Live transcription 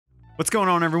What's going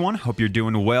on, everyone? Hope you're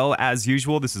doing well. As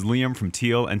usual, this is Liam from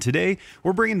Teal, and today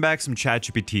we're bringing back some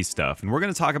ChatGPT stuff, and we're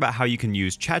going to talk about how you can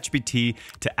use ChatGPT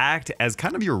to act as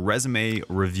kind of your resume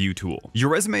review tool. Your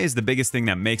resume is the biggest thing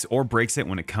that makes or breaks it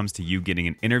when it comes to you getting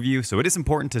an interview, so it is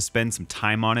important to spend some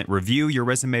time on it, review your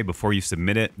resume before you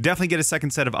submit it. Definitely get a second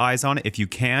set of eyes on it if you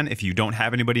can. If you don't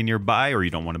have anybody nearby or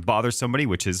you don't want to bother somebody,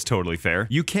 which is totally fair,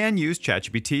 you can use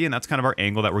ChatGPT, and that's kind of our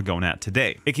angle that we're going at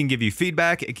today. It can give you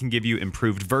feedback, it can give you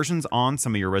improved versions on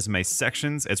some of your resume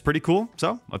sections. It's pretty cool,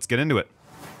 so let's get into it.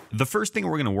 The first thing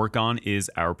we're going to work on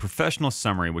is our professional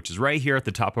summary, which is right here at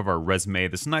the top of our resume,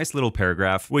 this nice little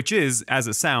paragraph, which is, as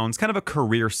it sounds, kind of a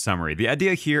career summary. The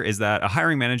idea here is that a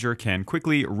hiring manager can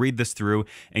quickly read this through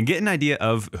and get an idea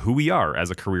of who we are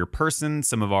as a career person,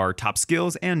 some of our top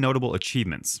skills, and notable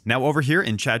achievements. Now, over here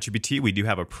in ChatGPT, we do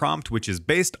have a prompt, which is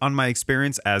based on my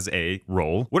experience as a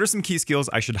role. What are some key skills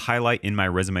I should highlight in my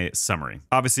resume summary?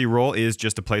 Obviously, role is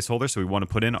just a placeholder, so we want to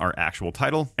put in our actual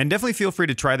title. And definitely feel free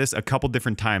to try this a couple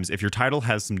different times. If your title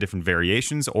has some different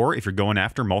variations, or if you're going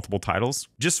after multiple titles,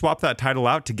 just swap that title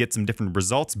out to get some different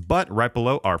results. But right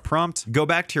below our prompt, go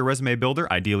back to your resume builder,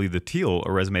 ideally the Teal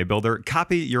resume builder,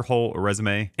 copy your whole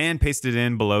resume and paste it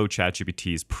in below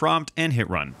ChatGPT's prompt and hit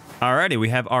run. Alrighty, we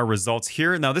have our results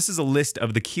here. Now, this is a list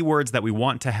of the keywords that we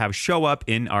want to have show up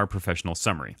in our professional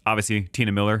summary. Obviously,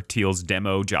 Tina Miller, Teal's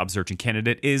demo job searching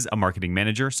candidate, is a marketing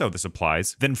manager, so this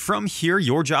applies. Then from here,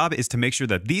 your job is to make sure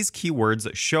that these keywords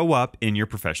show up in your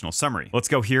professional summary. Let's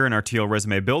go here in our Teal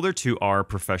resume builder to our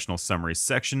professional summary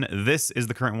section. This is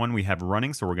the current one we have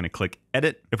running, so we're going to click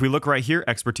edit. If we look right here,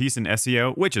 expertise in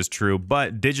SEO, which is true,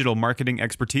 but digital marketing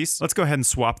expertise, let's go ahead and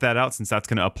swap that out since that's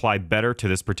going to apply better to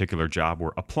this particular job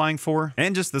we're applying for.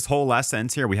 And just this whole last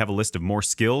sentence here, we have a list of more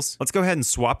skills. Let's go ahead and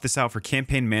swap this out for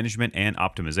campaign management and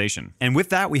optimization. And with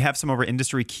that, we have some of our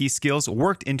industry key skills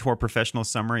worked into our professional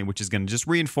summary, which is going to just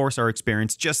reinforce our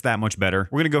experience just that much better.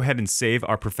 We're going to go ahead and save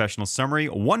our professional summary.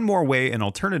 One more way, an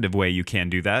alternative way you can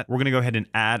do that, we're going to go ahead and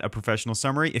add a professional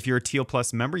summary. If you're a Teal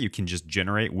Plus member, you can just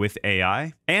generate with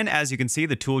AI. And as you can see,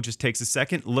 the tool just takes a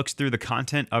second, looks through the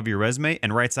content of your resume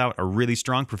and writes out a really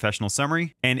strong professional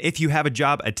summary. And if you have a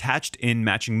job attached in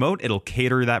matching mode, it'll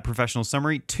cater that professional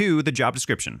summary to the job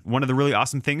description. One of the really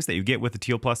awesome things that you get with the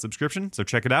Teal Plus subscription, so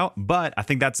check it out. But I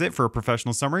think that's it for a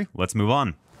professional summary. Let's move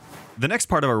on. The next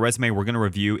part of our resume we're going to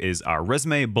review is our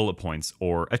resume bullet points,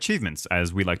 or achievements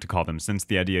as we like to call them, since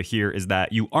the idea here is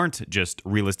that you aren't just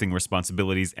relisting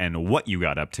responsibilities and what you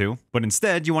got up to, but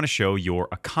instead you want to show your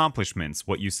accomplishments,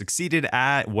 what you succeeded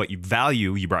at, what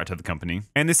value you brought to the company.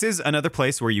 And this is another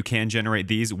place where you can generate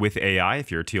these with AI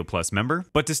if you're a Teal Plus member.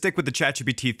 But to stick with the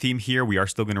ChatGPT theme here, we are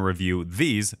still going to review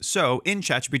these. So in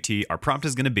ChatGPT, our prompt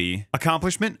is going to be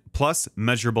accomplishment plus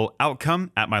measurable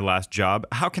outcome at my last job.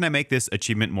 How can I make this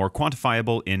achievement more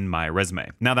quantifiable in my resume?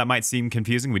 Now, that might seem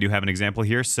confusing. We do have an example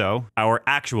here. So our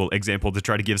actual example, to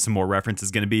try to give some more reference, is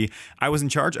going to be, I was in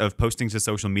charge of posting to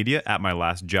social media at my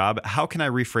last job. How can I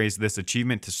rephrase this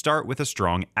achievement to start with a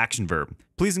strong action verb?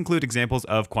 Please include examples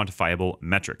of quantifiable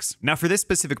metrics. Now, for this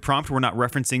specific prompt, we're not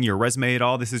referencing your resume at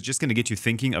all. This is just going to get you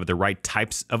thinking of the right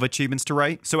types of achievements to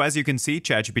write. So as you can see,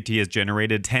 ChatGPT has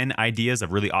generated 10 ideas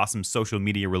of really awesome social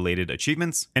media related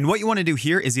achievements. And what you want to do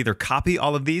here is either copy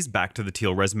all of these back to the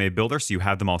Teal resume builder so you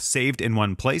have them all saved in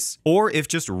one place, or if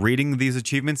just reading these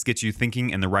achievements gets you thinking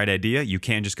in the right idea, you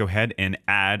can just go ahead and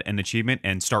add an achievement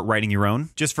and start writing your own.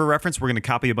 Just for reference, we're going to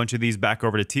copy a bunch of these back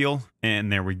over to Teal.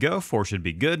 And there we go, 4 should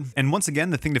be good. And once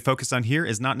again, the thing to focus on here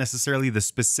is not necessarily the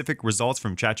specific results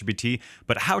from ChatGPT,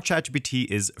 but how ChatGPT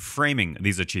is framing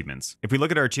these achievements. If we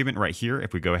look at our achievement right here,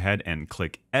 if we go ahead and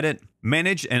click edit,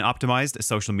 managed and optimized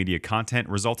social media content,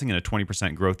 resulting in a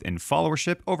 20% growth in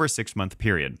followership over a 6-month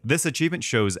period. This achievement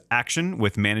shows action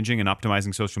with managing and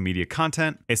optimizing social media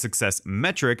content, a success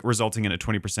metric resulting in a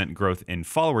 20% growth in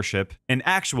followership, an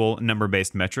actual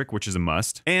number-based metric, which is a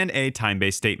must, and a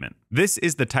time-based statement. This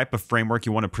is the type of framework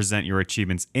you want to present your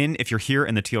achievements in. If you're here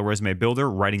in the Teal resume builder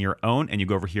writing your own and you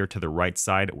go over here to the right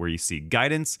side where you see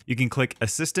guidance, you can click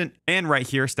assistant, and right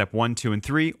here, step 1, 2, and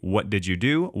 3, what did you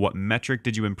do? What metric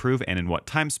did you improve and in what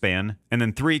time span? And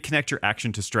then 3, connect your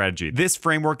action to strategy. This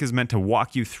framework is meant to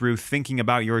walk you through thinking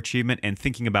about your achievement and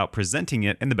thinking about presenting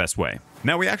it in the best way.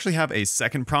 Now, we actually have a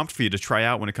second prompt for you to try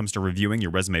out when it comes to reviewing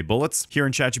your resume bullets. Here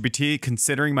in ChatGPT,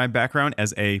 considering my background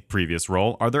as a previous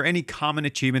role, are there any common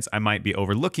achievements I might be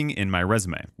overlooking in my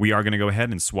resume? We are going to go ahead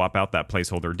and swap out that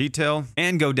placeholder detail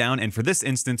and go down. And for this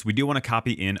instance, we do want to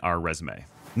copy in our resume.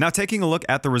 Now, taking a look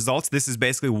at the results, this is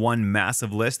basically one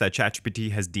massive list that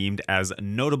ChatGPT has deemed as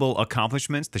notable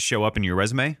accomplishments to show up in your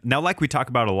resume. Now, like we talk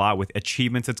about a lot with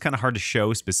achievements, it's kind of hard to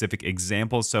show specific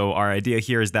examples. So our idea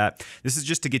here is that this is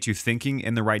just to get you thinking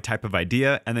in the right type of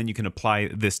idea, and then you can apply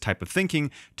this type of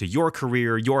thinking to your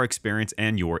career, your experience,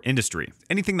 and your industry.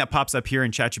 Anything that pops up here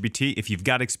in ChatGPT, if you've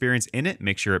got experience in it,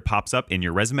 make sure it pops up in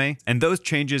your resume. And those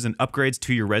changes and upgrades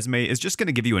to your resume is just going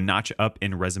to give you a notch up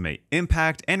in resume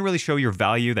impact and really show your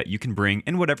value that you can bring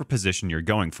in whatever position you're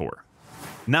going for.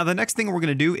 Now, the next thing we're going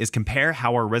to do is compare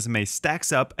how our resume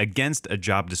stacks up against a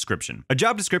job description. A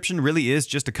job description really is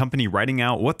just a company writing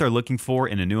out what they're looking for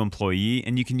in a new employee,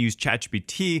 and you can use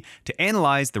ChatGPT to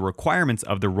analyze the requirements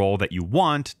of the role that you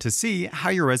want to see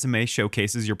how your resume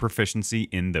showcases your proficiency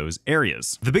in those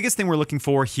areas. The biggest thing we're looking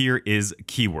for here is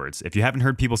keywords. If you haven't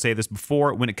heard people say this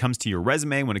before, when it comes to your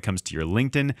resume, when it comes to your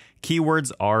LinkedIn,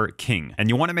 keywords are king. And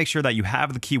you want to make sure that you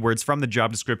have the keywords from the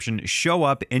job description show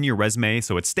up in your resume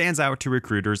so it stands out to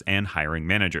recruiters and hiring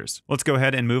managers. Let's go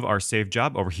ahead and move our saved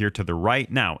job over here to the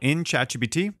right. Now, in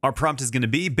ChatGPT, our prompt is going to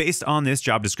be, based on this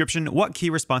job description, what key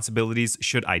responsibilities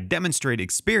should I demonstrate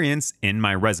experience in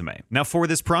my resume? Now, for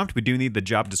this prompt, we do need the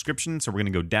job description, so we're going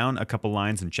to go down a couple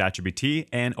lines in ChatGPT,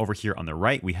 and over here on the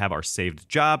right, we have our saved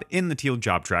job in the Teal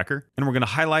job tracker, and we're going to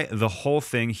highlight the whole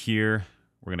thing here.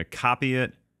 We're going to copy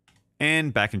it,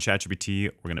 and back in ChatGPT,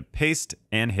 we're going to paste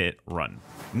and hit run.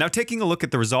 Now, taking a look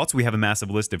at the results, we have a massive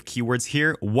list of keywords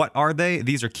here. What are they?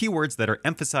 These are keywords that are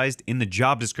emphasized in the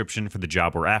job description for the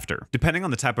job we're after. Depending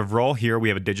on the type of role, here we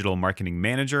have a digital marketing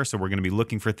manager, so we're going to be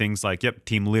looking for things like,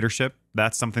 team leadership.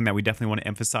 That's something that we definitely want to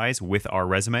emphasize with our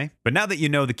resume. But now that you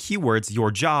know the keywords,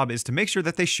 your job is to make sure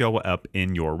that they show up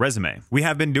in your resume. We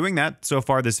have been doing that so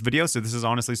far this video, so this is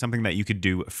honestly something that you could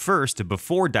do first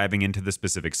before diving into the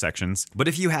specific sections. But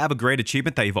if you have a great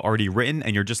achievement that you've already written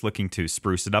and you're just looking to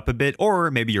spruce it up a bit,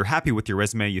 or maybe you're happy with your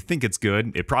resume, you think it's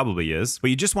good, it probably is, but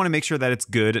you just want to make sure that it's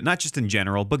good, not just in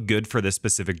general, but good for this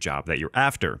specific job that you're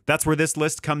after. That's where this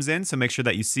list comes in, so make sure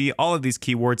that you see all of these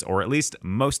keywords, or at least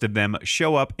most of them,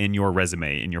 show up in your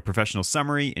resume, in your professional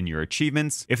summary, in your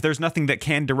achievements. If there's nothing that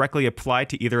can directly apply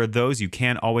to either of those, you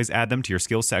can always add them to your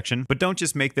skills section, but don't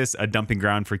just make this a dumping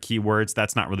ground for keywords.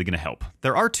 That's not really going to help.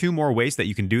 There are two more ways that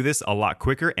you can do this a lot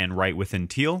quicker and right within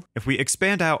Teal. If we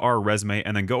expand out our resume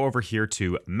and then go over here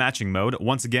to matching mode,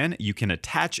 once again, you can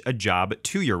attach a job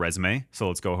to your resume. So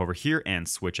let's go over here and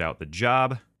switch out the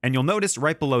job. And you'll notice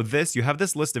right below this, you have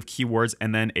this list of keywords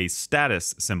and then a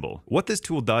status symbol. What this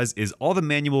tool does is all the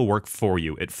manual work for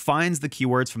you. It finds the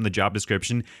keywords from the job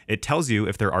description, it tells you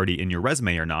if they're already in your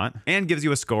resume or not, and gives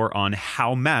you a score on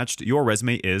how matched your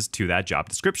resume is to that job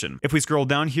description. If we scroll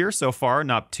down here, so far,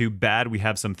 not too bad. We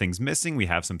have some things missing, we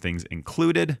have some things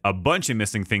included, a bunch of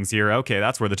missing things here. Okay,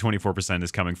 that's where the 24%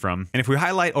 is coming from. And if we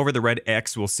highlight over the red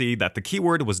X, we'll see that the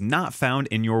keyword was not found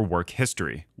in your work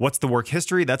history. What's the work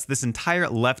history? That's this entire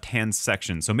left-hand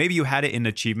section. So maybe you had it in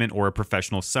achievement or a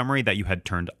professional summary that you had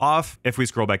turned off. If we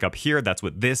scroll back up here, that's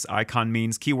what this icon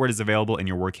means. Keyword is available in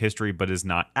your work history, but is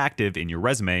not active in your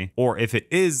resume. Or if it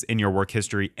is in your work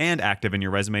history and active in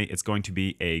your resume, it's going to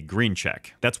be a green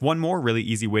check. That's one more really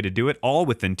easy way to do it, all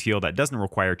within Teal that doesn't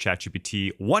require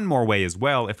ChatGPT. One more way as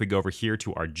well, if we go over here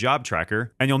to our job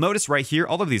tracker, and you'll notice right here,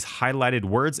 all of these highlighted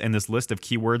words and this list of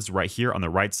keywords right here on the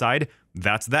right side,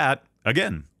 that's that.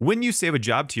 Again, when you save a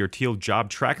job to your Teal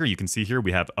job tracker, you can see here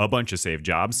we have a bunch of saved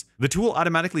jobs. The tool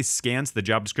automatically scans the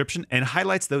job description and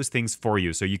highlights those things for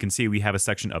you. So you can see we have a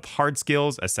section of hard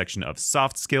skills, a section of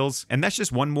soft skills, and that's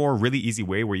just one more really easy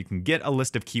way where you can get a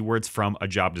list of keywords from a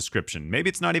job description.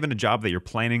 Maybe it's not even a job that you're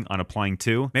planning on applying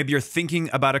to. Maybe you're thinking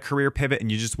about a career pivot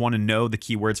and you just want to know the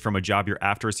keywords from a job you're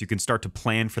after so you can start to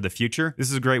plan for the future.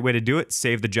 This is a great way to do it.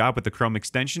 Save the job with the Chrome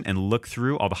extension and look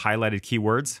through all the highlighted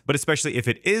keywords. But especially if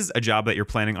it is a job that you're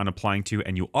planning on applying to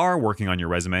and you are working on your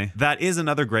resume, that is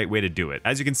another great way to do it.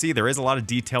 As you can see, there is a lot of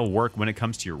detail work when it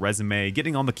comes to your resume,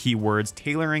 getting all the keywords,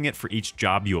 tailoring it for each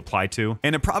job you apply to.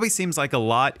 And it probably seems like a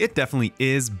lot. It definitely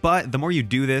is, but the more you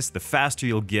do this, the faster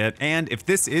you'll get. And if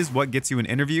this is what gets you an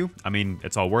interview, I mean,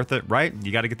 it's all worth it, right?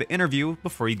 You got to get the interview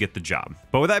before you get the job.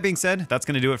 But with that being said, that's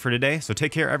going to do it for today. So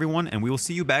take care, everyone, and we will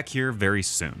see you back here very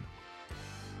soon.